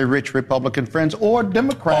with their very rich Republican friends or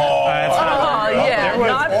Democrats?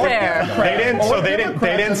 Not fair.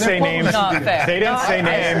 They didn't say names. Not fair. They didn't say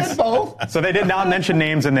names. I said both. So they did not mention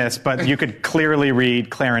names in this, but you could clearly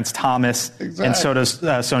read Clarence Thomas and so does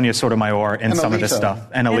Sonia Sotomayor in some of this stuff.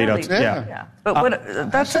 And Alito. Yeah.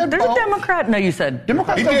 But there's a Democrat. No, you said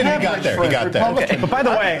Democrats. He did. He got there. He got there. Okay. But by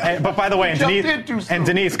the way, and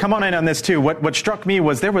Denise, come on in on this too. What struck me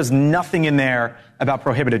was there was nothing in there about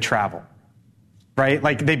prohibited travel. Right?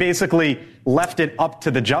 Like they basically left it up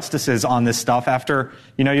to the justices on this stuff after,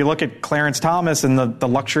 you look at Clarence Thomas and the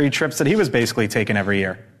luxury trips that he was basically taking every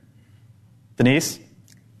year. Denise?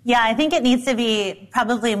 Yeah, I think it needs to be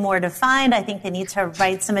probably more defined. I think they need to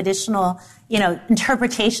write some additional,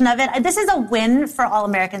 interpretation of it. This is a win for all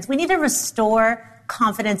Americans. We need to restore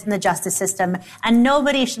confidence in the justice system, and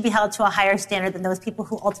nobody should be held to a higher standard than those people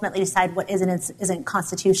who ultimately decide what is and isn't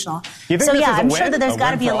constitutional. So yeah, I'm sure that there's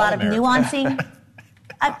got to be a lot of nuancing.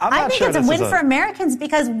 I think it's a win for Americans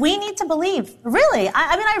because we need to believe. Really.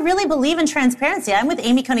 I really believe in transparency. I'm with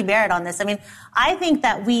Amy Coney Barrett on this. I think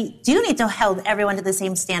that we do need to hold everyone to the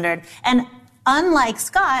same standard. And unlike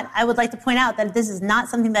Scott, I would like to point out that this is not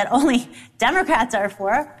something that only Democrats are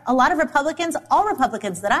for. A lot of Republicans, all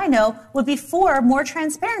Republicans that I know, would be for more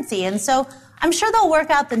transparency. And so I'm sure they'll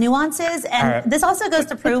work out the nuances. And this also goes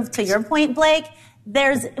to prove, to your point, Blake,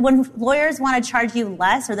 when lawyers want to charge you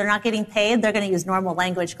less or they're not getting paid, they're going to use normal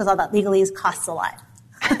language because all that legalese costs a lot.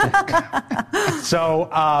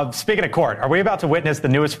 So, speaking of court, are we about to witness the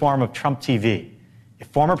newest form of Trump TV? If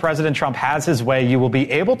former President Trump has his way, you will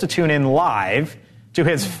be able to tune in live to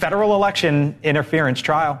his federal election interference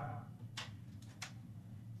trial.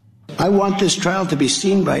 I want this trial to be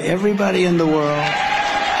seen by everybody in the world.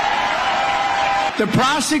 The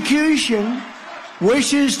prosecution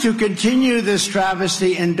wishes to continue this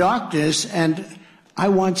travesty in darkness, and I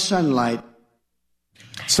want sunlight.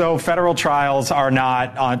 So federal trials are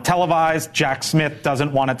not televised. Jack Smith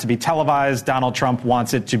doesn't want it to be televised. Donald Trump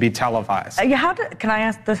wants it to be televised. Can I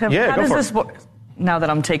ask this? Yeah, how does this work? Now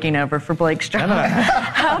that I'm taking over for Blake's job,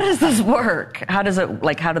 how does this work? How does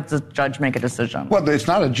the judge make a decision? Well, it's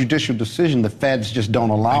not a judicial decision. The feds just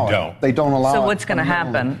don't allow it. They don't allow it. So what's going to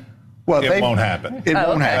happen? Well, it won't happen. It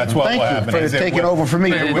won't happen. That's what will happen. Thank you for taking over for me.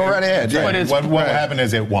 Go right ahead. What will happen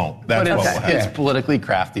is it won't. That's what will happen. It's politically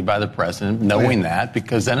crafty by the president, knowing that,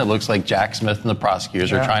 because then it looks like Jack Smith and the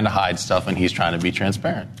prosecutors are trying to hide stuff and he's trying to be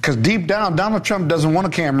transparent. Because deep down, Donald Trump doesn't want a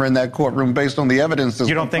camera in that courtroom based on the evidence that's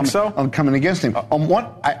coming against him.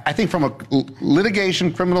 I think from a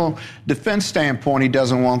litigation criminal defense standpoint, he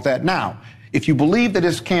doesn't want that. Now, if you believe that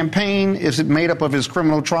his campaign is made up of his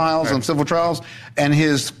criminal trials and civil trials, and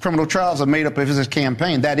his criminal trials are made up of his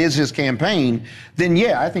campaign, that is his campaign, then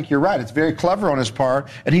yeah, I think you're right. It's very clever on his part,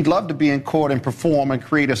 and he'd love to be in court and perform and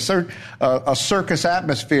create a circus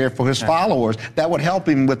atmosphere for his followers. That would help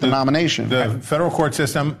him with the nomination. The federal court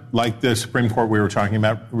system, like the Supreme Court we were talking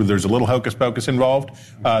about, there's a little hocus pocus involved,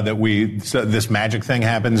 this magic thing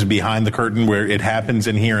happens behind the curtain where it happens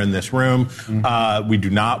in here in this room. We do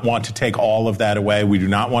not want to take all of that away. We do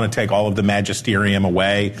not want to take all of the magisterium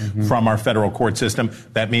away from our federal court system.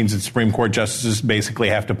 That means that Supreme Court justices basically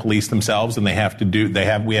have to police themselves, and we have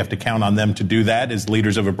to count on them to do that as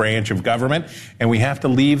leaders of a branch of government. And we have to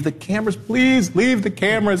leave the cameras. Please leave the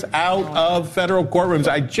cameras out of federal courtrooms.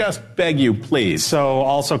 I just beg you, please. So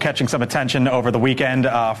also catching some attention over the weekend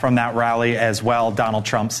from that rally as well, Donald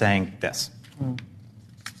Trump saying this.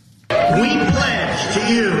 We pledge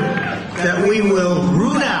to you that we will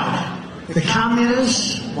root out The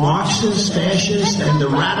communists, Marxists, fascists, and the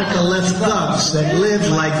radical left thugs that live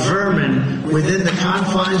like vermin within the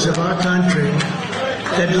confines of our country,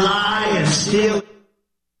 that lie and steal.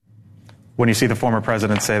 When you see the former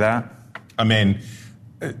president say that? I mean,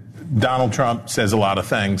 Donald Trump says a lot of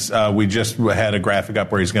things. We just had a graphic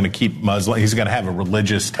up where he's going to keep Muslim. He's going to have a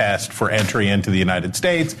religious test for entry into the United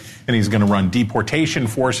States, and he's going to run deportation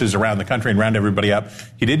forces around the country and round everybody up.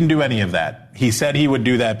 He didn't do any of that. He said he would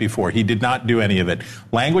do that before. He did not do any of it.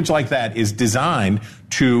 Language like that is designed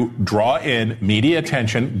to draw in media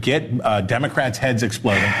attention, get Democrats' heads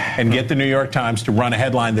exploding, and get the New York Times to run a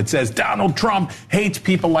headline that says Donald Trump hates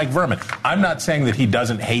people like vermin. I'm not saying that he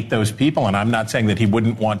doesn't hate those people, and I'm not saying that he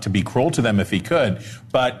wouldn't want to be cruel to them if he could,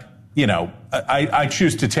 but you know, I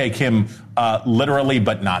choose to take him literally,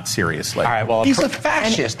 but not seriously. All right, well, he's a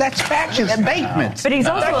fascist. That's fascist abatement. But he's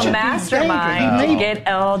also a mastermind to get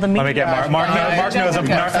all the media. Let me get Mark knows.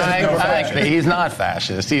 He's not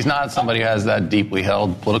fascist. He's not somebody who has that deeply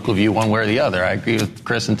held political view one way or the other. I agree with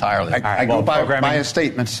Chris entirely. I go by his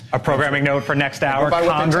statements. A programming note for next hour.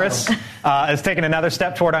 Congress has taken another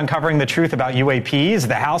step toward uncovering the truth about UAPs.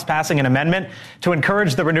 The House passing an amendment to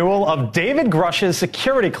encourage the renewal of David Grush's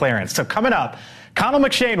security clearance. So coming up, Connell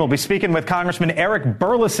McShane will be speaking with Congressman Eric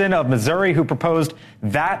Burleson of Missouri, who proposed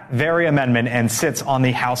that very amendment and sits on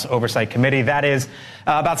the House Oversight Committee. That is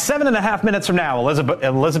about 7.5 minutes from now.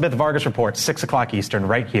 Elizabeth Vargas reports, 6 o'clock Eastern,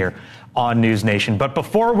 right here on News Nation. But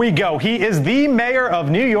before we go, he is the mayor of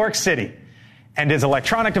New York City, and his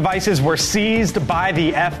electronic devices were seized by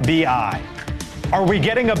the FBI. Are we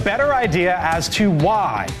getting a better idea as to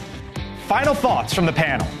why? Final thoughts from the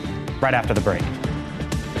panel right after the break.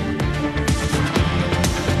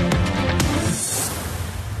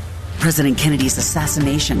 President Kennedy's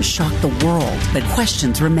assassination shocked the world, but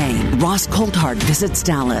questions remain. Ross Coulthard visits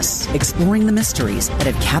Dallas, exploring the mysteries that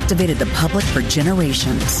have captivated the public for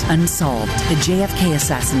generations. Unsolved, the JFK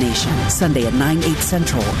assassination, Sunday at 9/8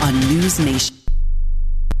 Central on News Nation.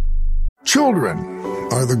 Children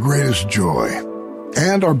are the greatest joy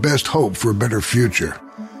and our best hope for a better future.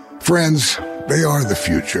 Friends, they are the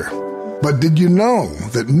future. But did you know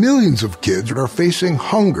that millions of kids are facing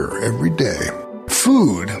hunger every day?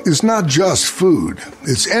 Food is not just food.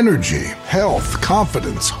 It's energy, health,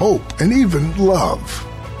 confidence, hope, and even love.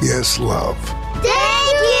 Yes, love.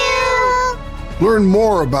 Thank you! Learn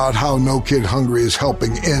more about how No Kid Hungry is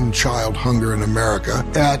helping end child hunger in America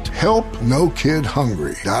at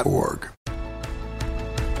helpnokidhungry.org.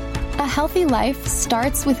 A healthy life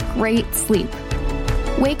starts with great sleep.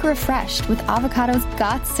 Wake refreshed with Avocado's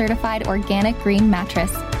GOTS certified organic green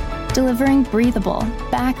mattress, delivering breathable,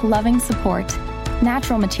 back-loving support.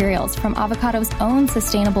 Natural materials from Avocado's own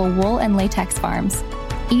sustainable wool and latex farms,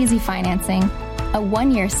 easy financing, a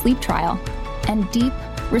 1-year sleep trial, and deep,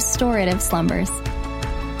 restorative slumbers.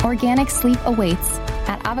 Organic sleep awaits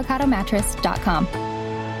at avocadomattress.com.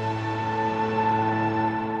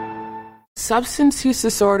 Substance use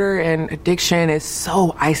disorder and addiction is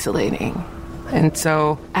so isolating. And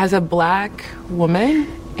so, as a Black woman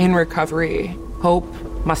in recovery, hope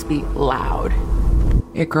must be loud.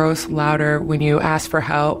 It grows louder when you ask for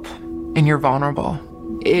help and you're vulnerable.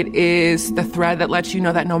 It is the thread that lets you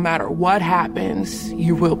know that no matter what happens,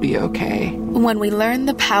 you will be okay. When we learn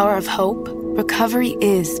the power of hope, recovery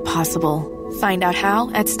is possible. Find out how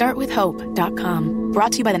at startwithhope.com.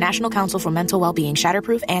 Brought to you by the National Council for Mental Wellbeing,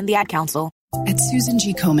 Shatterproof, and the Ad Council. At Susan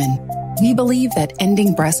G. Komen, we believe that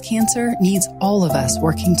ending breast cancer needs all of us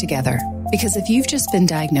working together. Because if you've just been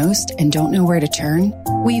diagnosed and don't know where to turn,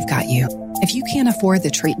 we've got you. If you can't afford the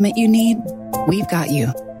treatment you need, we've got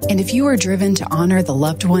you. And if you are driven to honor the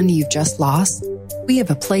loved one you've just lost, we have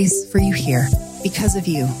a place for you here. Because of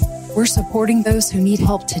you, we're supporting those who need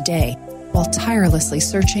help today while tirelessly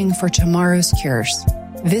searching for tomorrow's cures.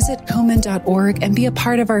 Visit Komen.org and be a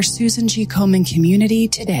part of our Susan G. Komen community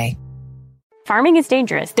today. Farming is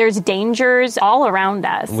dangerous. There's dangers all around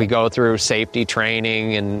us. We go through safety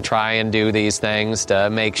training and try and do these things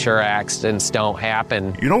to make sure accidents don't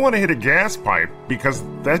happen. You don't want to hit a gas pipe because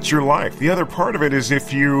that's your life. The other part of it is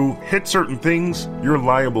if you hit certain things, you're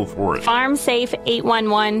liable for it. Farm Safe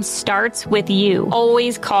 811 starts with you.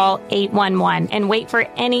 Always call 811 and wait for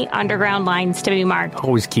any underground lines to be marked.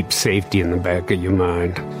 Always keep safety in the back of your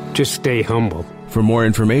mind. Just stay humble. For more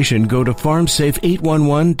information, go to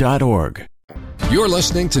farmsafe811.org. You're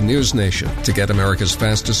listening to News Nation. To get America's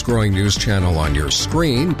fastest growing news channel on your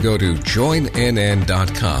screen, go to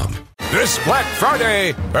joinnn.com. This Black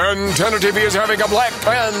Friday, Antenna TV is having a black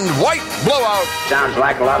and white blowout. Sounds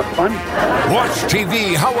like a lot of fun. Watch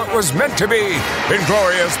TV how it was meant to be in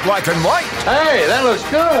glorious black and white. Hey, that looks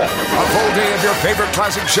good. A full day of your favorite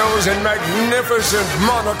classic shows in magnificent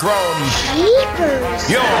monochrome.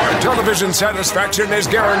 Jeepers. Your television satisfaction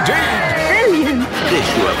is guaranteed. Brilliant. This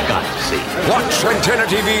you have got to see. Watch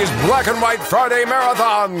Antenna TV's Black and White Friday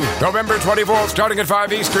Marathon, November 24th, starting at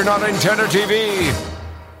 5 Eastern on Antenna TV.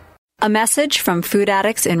 A message from Food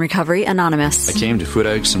Addicts in Recovery Anonymous. I came to Food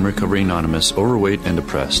Addicts in Recovery Anonymous overweight and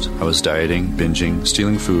depressed. I was dieting, binging,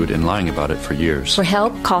 stealing food, and lying about it for years. For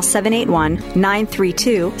help, call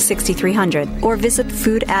 781-932-6300 or visit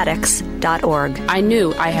foodaddicts.org. I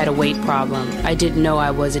knew I had a weight problem. I didn't know I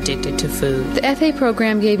was addicted to food. The FA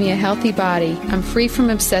program gave me a healthy body. I'm free from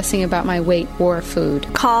obsessing about my weight or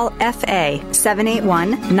food. Call FA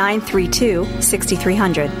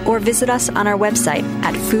 781-932-6300 or visit us on our website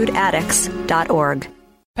at foodaddicts.org.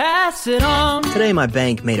 Pass it on. Today my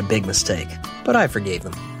bank made a big mistake, but I forgave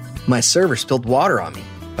them. My server spilled water on me,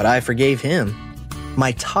 but I forgave him.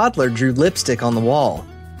 My toddler drew lipstick on the wall.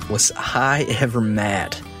 Was I ever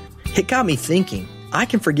mad? It got me thinking, I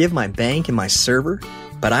can forgive my bank and my server,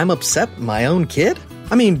 but I'm upset with my own kid?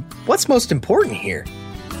 I mean, what's most important here?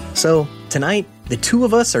 So, tonight, the two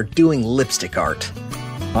of us are doing lipstick art.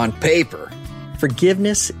 On paper.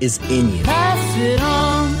 Forgiveness is in you. Pass it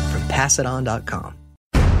on. From PassItOn.com.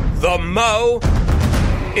 The Mo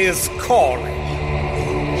is calling.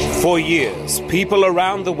 For years, people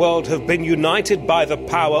around the world have been united by the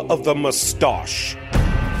power of the moustache.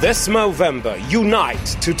 This Movember,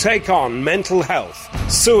 unite to take on mental health,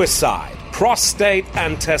 suicide, prostate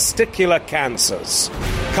and testicular cancers.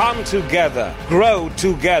 Come together, grow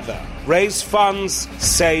together, raise funds,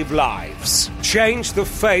 save lives. Change the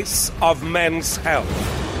face of men's health.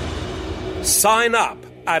 Sign up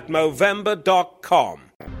at Movember.com.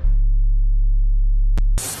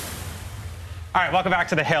 All right, welcome back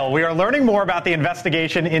to The Hill. We are learning more about the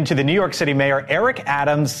investigation into the New York City Mayor Eric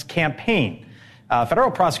Adams' campaign. Federal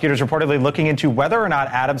prosecutors reportedly looking into whether or not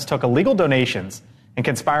Adams took illegal donations and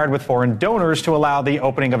conspired with foreign donors to allow the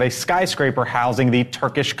opening of a skyscraper housing the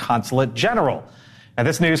Turkish Consulate General. Now,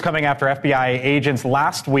 this news coming after FBI agents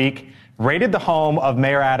last week raided the home of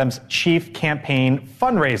Mayor Adams' chief campaign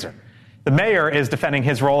fundraiser. The mayor is defending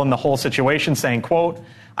his role in the whole situation, saying, quote,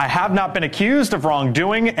 "I have not been accused of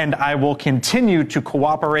wrongdoing, and I will continue to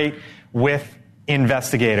cooperate with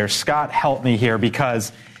investigators." Scott, help me here,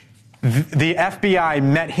 because the FBI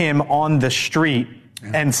met him on the street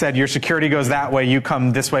and said, your security goes that way, you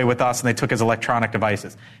come this way with us, and they took his electronic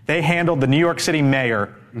devices. They handled the New York City mayor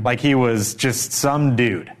like he was just some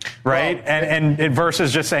dude, right? Well, and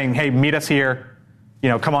versus just saying, hey, meet us here,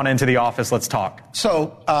 come on into the office, let's talk.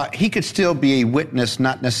 So he could still be a witness,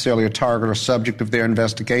 not necessarily a target or subject of their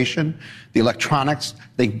investigation. The electronics,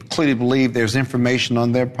 they clearly believe there's information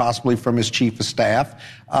on there, possibly from his chief of staff,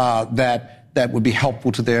 that would be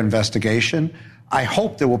helpful to their investigation. I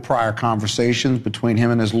hope there were prior conversations between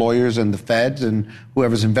him and his lawyers and the feds and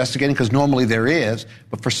whoever's investigating, because normally there is.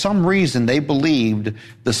 But for some reason, they believed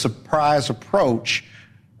the surprise approach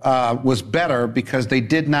was better because they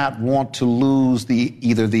did not want to lose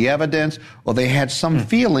either the evidence, or they had some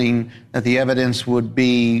feeling that the evidence would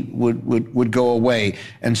go away,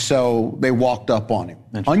 and so they walked up on him.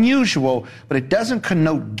 Unusual, but it doesn't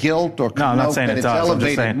connote guilt or connote that it's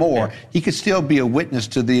elevated more. Yeah. He could still be a witness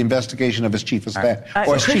to the investigation of his chief of staff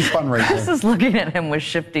or his chief fundraiser. Chris is looking at him with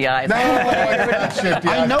shifty eyes. No, not shifty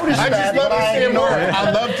eyes. I noticed that.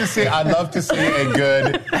 I love to see a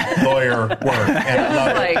good lawyer work, and I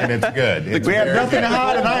love it, and it's good. We have nothing to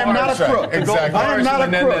hide, and I am not a crook. Exactly. I am not a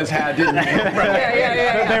crook.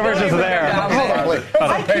 They were just there.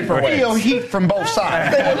 I can feel heat from both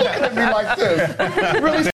sides. They were looking at me like this. Really